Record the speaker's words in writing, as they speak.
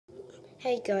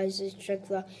Hey guys, it's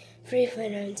Dragler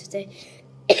 3.0 today.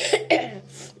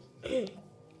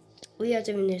 We are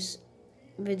doing this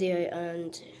video,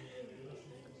 and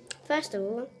first of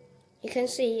all, you can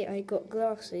see I got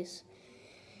glasses.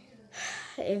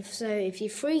 If you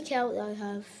freak out that I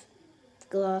have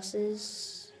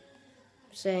glasses,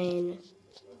 saying,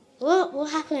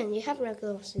 what happened? You have no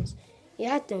glasses. You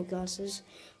had no glasses.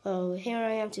 Well, here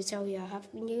I am to tell you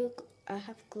I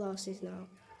have glasses now.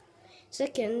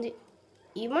 Second,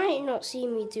 you might not see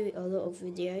me do a lot of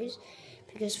videos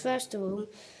because first of all,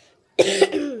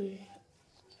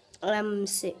 I'm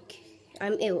sick.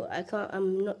 I'm ill. I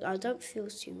don't feel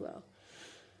too well.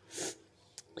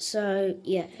 So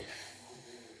yeah.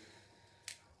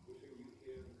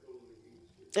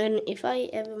 And if I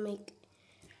ever make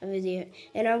a video,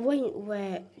 and I won't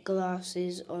wear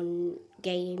glasses on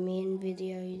gaming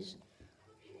videos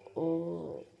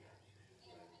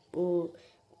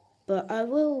but I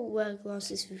will wear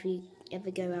glasses if we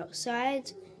ever go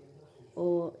outside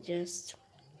or just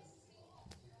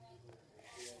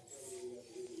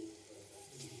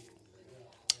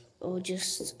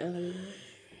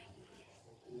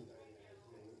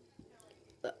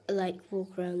like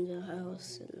walk around the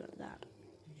house and like that.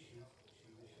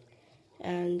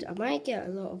 And I might get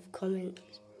a lot of comments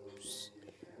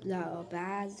that are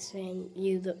bad, saying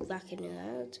you look like a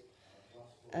nerd.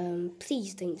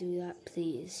 Please don't do that,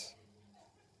 please.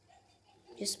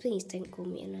 Just please don't call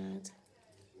me a nerd.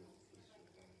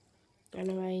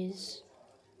 Anyways,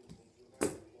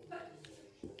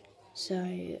 so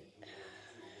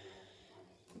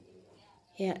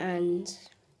yeah, and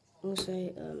also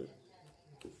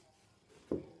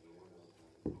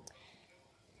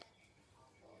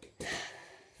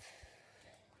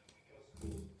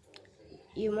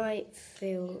you might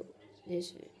feel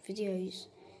this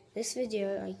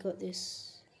video I got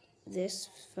this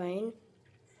phone.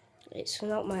 It's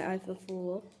not my iPhone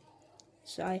 4,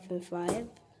 it's iPhone 5.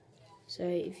 So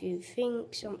if you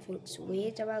think something's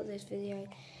weird about this video,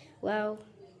 well,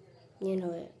 you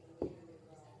know it.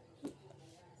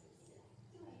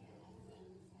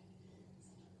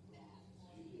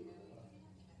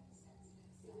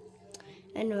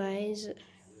 Anyways,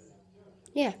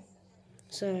 yeah.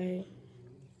 So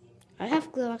I have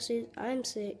glasses, I'm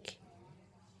sick,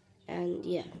 and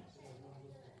yeah.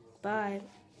 Bye.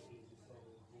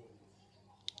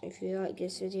 If you like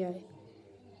this video,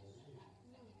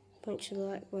 punch the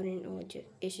like button, or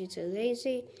if you're too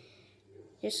lazy,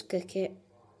 just click it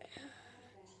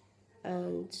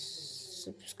and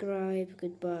subscribe.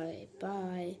 Goodbye.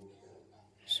 Bye.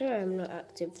 Sorry I'm not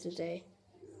active today.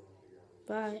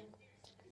 Bye.